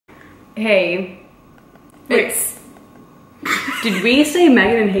Hey. Wait. Did we say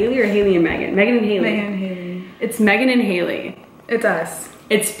Megan and Haley or Haley and Megan? Megan and Haley. Megan and Haley. It's Megan and Haley. It's us.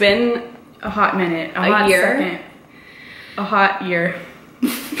 It's been A hot minute. A hot year. second. A hot year.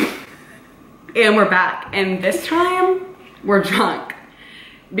 And we're back. And this time, we're drunk.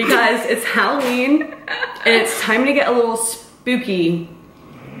 Because it's Halloween and it's time to get a little spooky.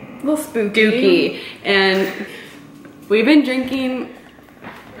 A little spooky. Dookie. And we've been drinking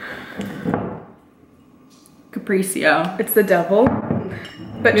Capriccio. It's the devil.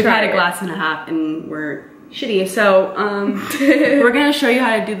 But We've try had a it. glass and a half and we're shitty. So we're gonna show you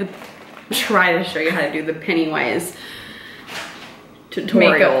how to do the, try to show you how to do the Pennywise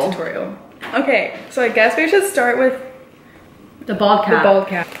tutorial. Makeup tutorial. Okay, so I guess we should start with The bald cap. the bald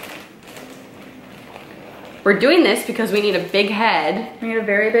cap. We're doing this because we need a big head. We need a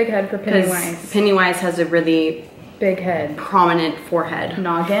very big head for Because Pennywise. Pennywise has a really Big head. prominent forehead.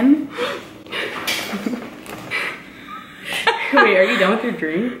 Noggin. Wait, are you done with your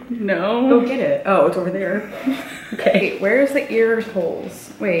drink? No. Go get it. Oh, it's over there. Okay. Wait, where's the ear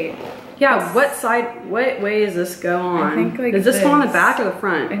holes? Wait. Yeah, what way does this go on? I think like does this go on the this. back or the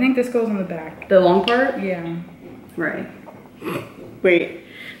front? I think this goes on the back. The long part? Yeah. Right. Wait,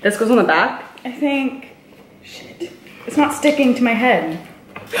 this goes on the back? I think, shit. It's not sticking to my head.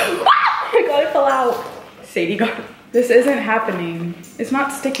 I got it fell out. Sadie got it. This isn't happening. It's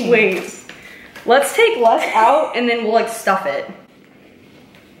not sticking. Wait, let's take less out and then we'll like stuff it.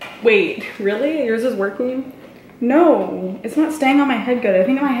 Wait, really? Yours is working? No, it's not staying on my head good. I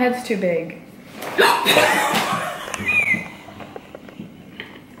think my head's too big.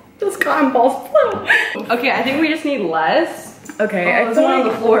 Those cotton balls flew. Okay, I think we just need less. Okay, Oh, I there's feel one like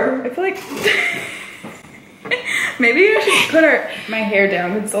on the floor. I feel like maybe I should put my hair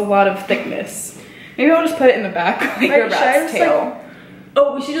down. It's a lot of thickness. Maybe I'll just put it in the back like Right, a should I rat's just, tail. like-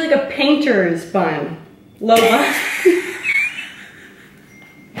 Oh, we should do like a painter's bun. Low bun. Is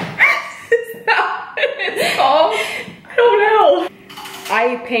that what it's called? I don't know.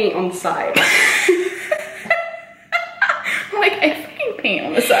 I paint on the side. Like I fucking paint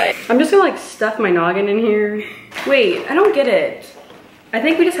on the side. I'm just gonna like stuff my noggin in here. Wait, I don't get it. I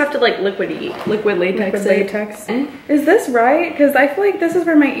think we just have to like liquid latex Liquid it. latex. Eh? Is this right? Because I feel like this is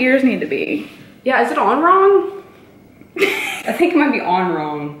where my ears need to be. Yeah, is it on wrong? I think it might be on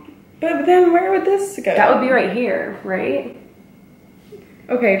wrong. But then where would this go? That would be right here, right?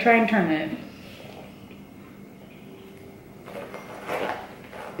 Okay, try and turn it.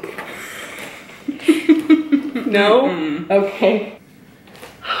 No? Okay.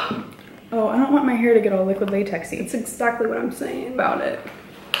 Oh, I don't want my hair to get all liquid latexy. That's exactly what I'm saying about it.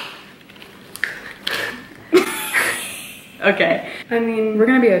 Okay. I mean, We're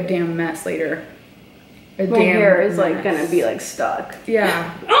gonna be a damn mess later. A my damn hair is like mess. gonna be like stuck.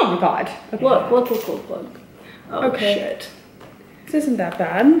 Yeah. Oh my god. Look. Oh Okay. shit. This isn't that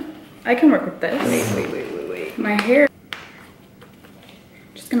bad. I can work with this. Wait. My hair.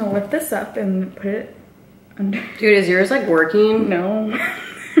 Just gonna lift this up and put it under. Dude, is yours like working? No.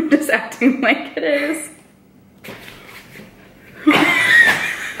 I'm just acting like it is.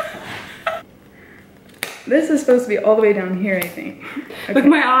 This is supposed to be all the way down here, I think. Look at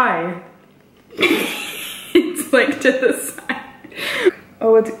my eye. It's like to the side.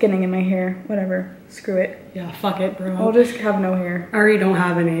 Oh, it's getting in my hair. Whatever. Screw it. Yeah, fuck it, bro. I'll just have no hair. I already don't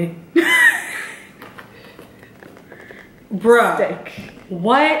have any. Bruh. Stick.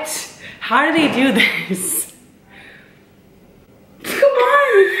 What? How do they do this? Come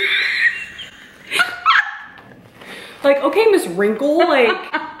on. Like, okay, Miss Wrinkle, like,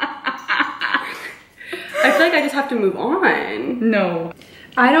 I feel like I just have to move on. No.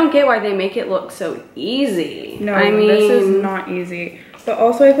 I don't get why they make it look so easy. No, I mean, this is not easy. But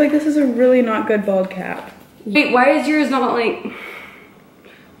also, I feel like this is a really not good bald cap. Wait, why is yours not like...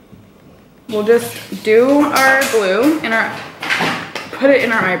 We'll just do our glue and put it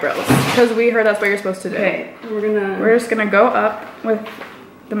in our eyebrows because we heard that's what you're supposed to do. Okay, We're just gonna go up with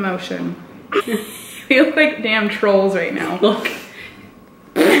the motion. We look like damn trolls right now. Look.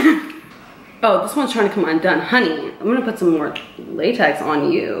 Oh, this one's trying to come undone. Honey, I'm gonna put some more latex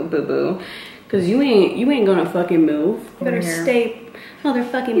on you, boo-boo. Cause you ain't gonna fucking move. You better here. stay,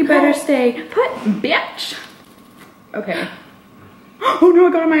 motherfucking You better put. stay Put, bitch. Okay. Oh no,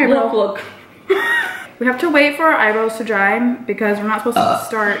 I got on my eyebrow. Look. We have to wait for our eyebrows to dry because we're not supposed to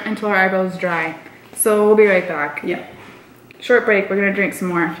start until our eyebrows dry. So we'll be right back. Yeah. Short break, we're gonna drink some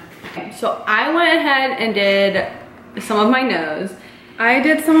more. Okay, so I went ahead and did some of my nose. I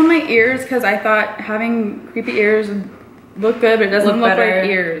did some of my ears because I thought having creepy ears would look good, but it doesn't look better. like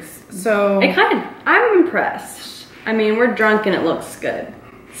ears. So I'm impressed. I mean, we're drunk and it looks good.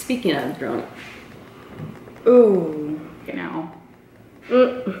 Speaking of drunk. Ooh. Okay, now.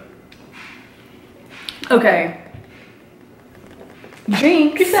 Okay.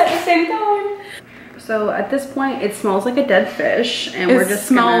 Drinks at the same time. So at this point, it smells like a dead fish, and It we're just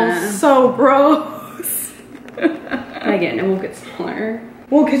smells so gross. Again, it won't get smaller.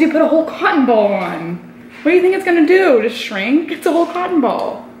 Well, because you put a whole cotton ball on. What do you think it's gonna do? Just shrink? It's a whole cotton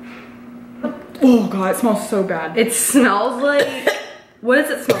ball. Oh god, it smells so bad. It smells like, what does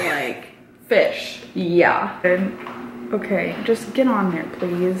it smell like? Fish. Yeah. Okay, just get on there,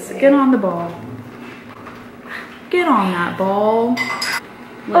 please. Get on the ball. Get on that ball.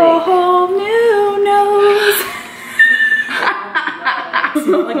 Like, A whole new nose. it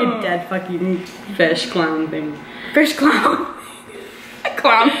smells like a dead fucking fish clown thing. Fish clown. A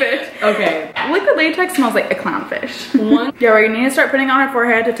clownfish. Okay. Liquid latex smells like a clownfish. One. Yeah, we need to start putting on our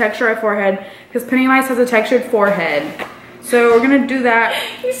forehead to texture our forehead because Pennywise has a textured forehead. So we're gonna do that.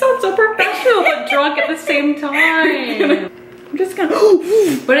 You sound so professional but drunk at the same time. I'm just gonna.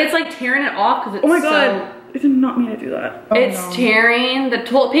 But it's like tearing it off because it's Oh my god. I did not mean to do that. It's tearing the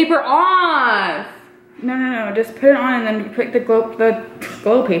toilet paper off. No. Just put it on and then put the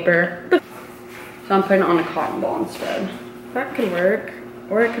glow paper. So I'm putting it on a cotton ball instead. That could work.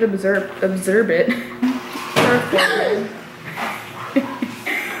 Or it could observe it.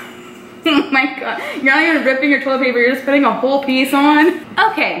 Oh my god. You're not even ripping your toilet paper, you're just putting a whole piece on.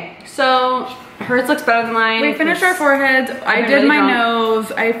 Okay, so hers looks better than mine. We finished our foreheads. I did my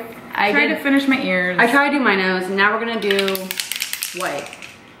nose. I tried to finish my ears. I tried to do my nose, and now we're gonna do white.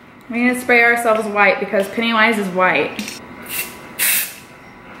 We need to spray ourselves white because Pennywise is white.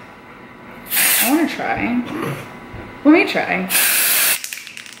 I wanna try. Let me try.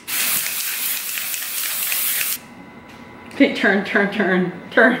 Okay, turn.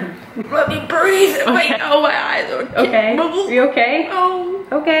 Let me breathe. Okay. Wait, oh my eyes. Okay. Are you okay? Oh.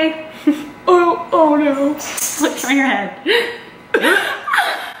 Okay. Oh no. Look, turn your head.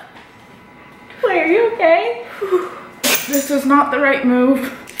 Wait, are you okay? This was not the right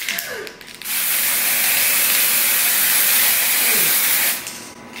move.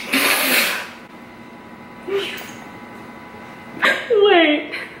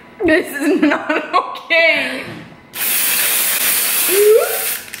 Wait. This is not okay.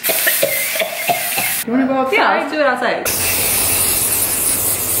 You wanna go outside? Yeah, let's do it outside.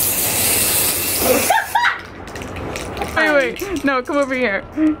 Wait, no, come over here.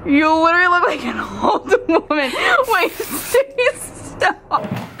 You literally look like an old woman. Wait, stop.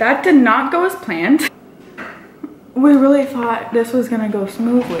 That did not go as planned. We really thought this was gonna go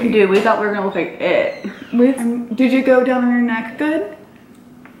smoothly. Dude, we thought we were gonna look like it. Did you go down on your neck good?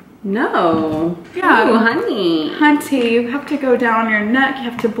 No. Yeah. Ooh, honey. Hunty, you have to go down on your neck. You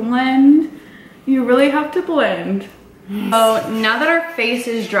have to blend. You really have to blend. So now that our face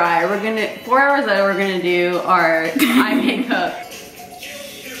is dry, 4 hours later, we're gonna do our eye makeup.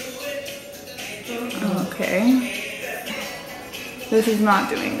 Okay. This is not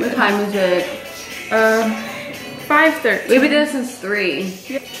doing What good. time is it? 5:30. We've been doing this since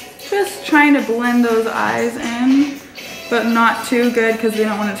 3. Just trying to blend those eyes in, but not too good because we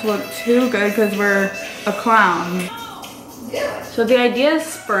don't want it to look too good because we're a clown. So the idea is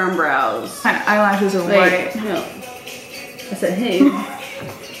sperm brows. My eyelashes are white. No. I said, hey.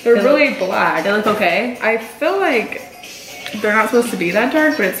 They're really black. They look okay? I feel like they're not supposed to be that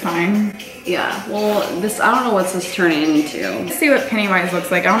dark, but it's fine. Yeah, well, I don't know what's this turning into. Let's see what Pennywise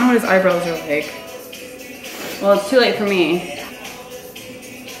looks like. I don't know what his eyebrows are like. Well, it's too late for me.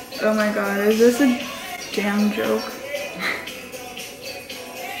 Oh my god, is this a damn joke?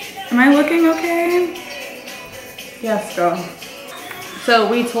 Am I looking okay? Yes, girl. So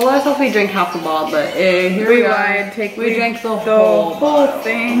we told ourselves we drink half the bottle, but here we are. We drank the whole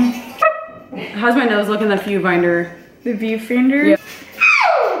thing. How's my nose looking, the viewfinder? The viewfinder? Yeah.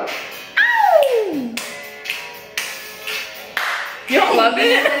 You don't love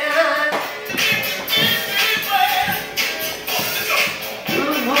it?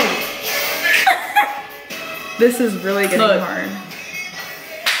 This is really getting hard.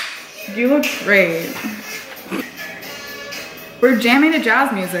 You look great. We're jamming to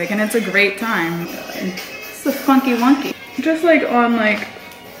jazz music and it's a great time. It's a funky wonky. Just like on like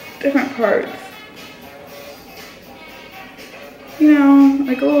different parts. You know,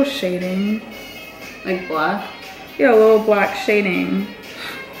 like a little shading. Like black? Yeah, a little black shading.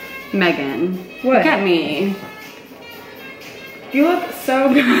 Megan, what? Look at me. You look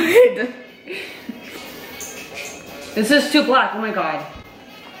so good. This is too black, oh my god.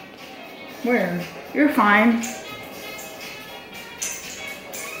 Where? You're fine.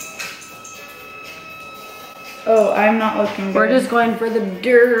 Oh, I'm not looking good. We're just going for the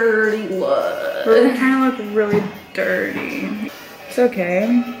dirty look. We're trying to look really dirty. It's okay.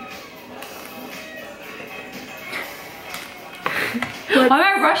 Why am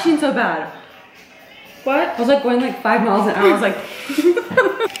I rushing so bad? What? I was like going like 5 miles an hour. I was like,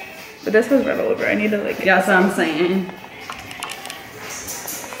 but this was red all over. I need to like. yeah, that's what I'm saying.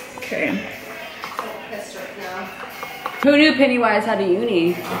 Okay. So pissed right now. Who knew Pennywise had a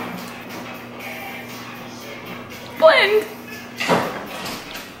uni? Blend.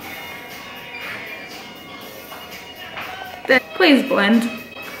 Please blend.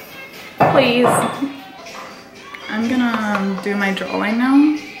 Please. I'm gonna do my drawing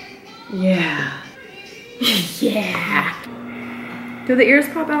now. Yeah. Yeah. Do the ears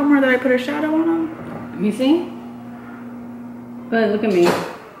pop out more that I put a shadow on them? Let me see. But look at me.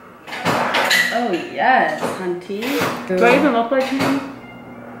 Oh yes, hunty. Do I even look like him?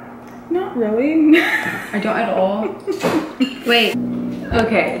 Not really. I don't at all. Wait.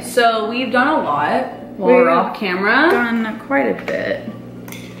 Okay, so we've done a lot while we're off camera. Done quite a bit.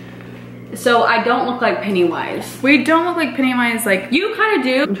 So I don't look like Pennywise. We don't look like Pennywise, like You kind of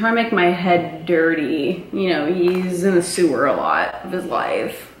do. I'm trying to make my head dirty. You know, he's in the sewer a lot of his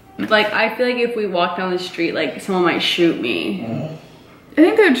life. Like, I feel like if we walk down the street, like, someone might shoot me. I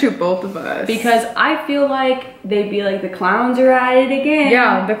think they would shoot both of us. Because I feel like they'd be like, the clowns are at it again.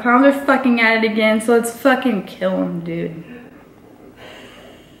 Yeah, the clowns are fucking at it again, so let's fucking kill them, dude.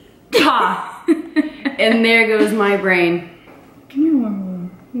 Ha! And there goes my brain. Give me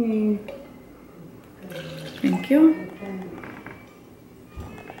one more. Thank you.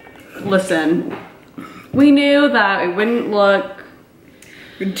 Listen, we knew that it wouldn't look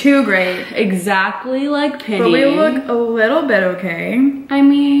Too great. exactly like Penny. But we look a little bit okay. I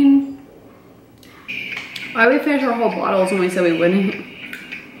mean, why we finish our whole bottles when we said we wouldn't?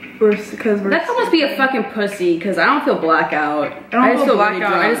 Because we're. That's almost be a fucking pussy, because I don't feel blackout. I don't just feel really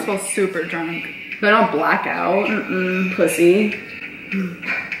blackout. I drunk. just feel super drunk. But I don't black out. Pussy.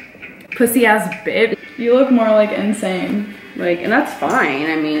 Pussy ass bitch. You look more like insane. Like, and that's fine.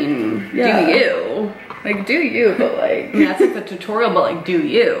 I mean, Yeah. do you? Like, do you, but like. I mean, that's like the tutorial, but like, do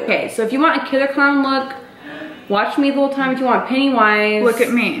you? Okay, so if you want a killer clown look, watch me the whole time. If you want Pennywise. Look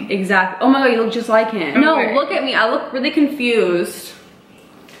at me. Exactly. Oh my god, you look just like him. No, Okay. look at me. I look really confused.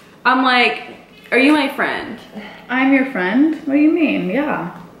 I'm like, are you my friend? I'm your friend? What do you mean?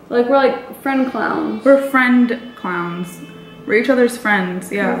 Yeah. Like, we're like friend clowns. We're friend clowns. We're each other's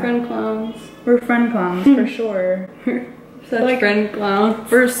friends, yeah. We're friend clowns. We're friend clowns, for sure. Such Like- friend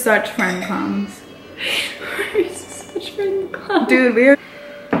clowns. We're such friend clowns. We're such friend clowns. Dude, we're.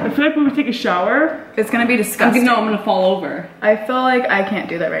 I feel like when we take a shower, It's gonna be disgusting. no, I'm gonna fall over. I feel like I can't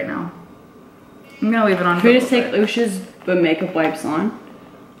do that right now. I'm gonna leave it on. Can we for a just little take bit. Lucia's makeup wipes on?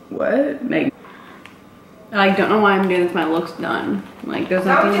 What? Make. I don't know why I'm doing this. My look's done. Like, there's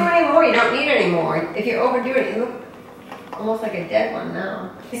Don't do nothing. anymore. You don't need it anymore. If you overdo it, you look almost like a dead one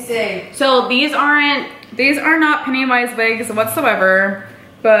now. See. So these aren't. These are not Pennywise wigs whatsoever,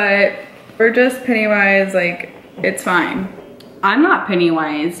 but we're just Pennywise, like, it's fine. I'm not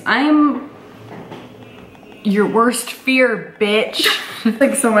Pennywise. I'm your worst fear, bitch. It's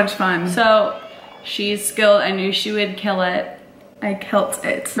like so much fun. So she's skilled. I knew she would kill it. I killed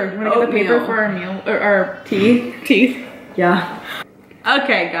it. You wanna get the paper Oatmeal. for our meal, or our teeth? Yeah.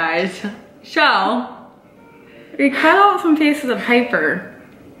 Okay, guys. So We cut out some pieces of paper.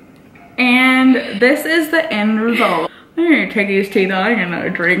 And this is the end result. I'm gonna take these teeth out, I'm gonna have a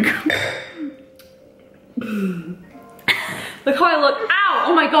drink. look how I look. Ow!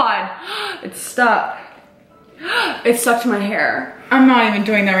 Oh my god. It's stuck. It's stuck to my hair. I'm not even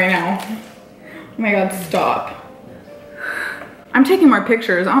doing that right now. Oh my god, stop. I'm taking more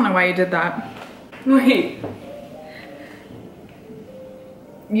pictures. I don't know why you did that. Wait.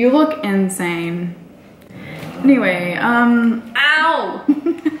 You look insane. Anyway, Ow!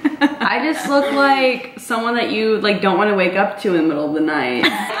 I just look like someone that you like don't want to wake up to in the middle of the night.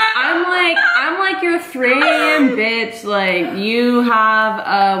 I'm like your 3 a.m. bitch. Like, you have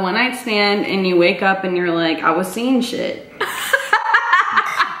a one night stand and you wake up and you're like, I was seeing shit. who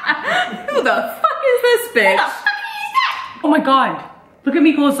the fuck is this bitch? Oh my god. Look at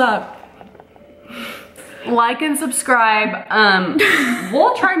me close up. Like and subscribe.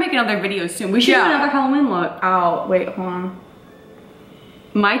 We'll try to make another video soon. We should do Yeah. another Halloween look. Ow, wait, hold on.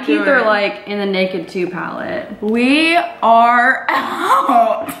 My teeth Do are it. like in the Naked 2 palette. We are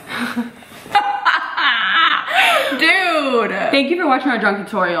out. Dude. Thank you for watching our drunk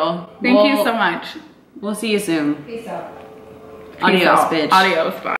tutorial. Thank you so much. We'll see you soon. Peace out. Adios, Peace out. bitch. Adios, bye.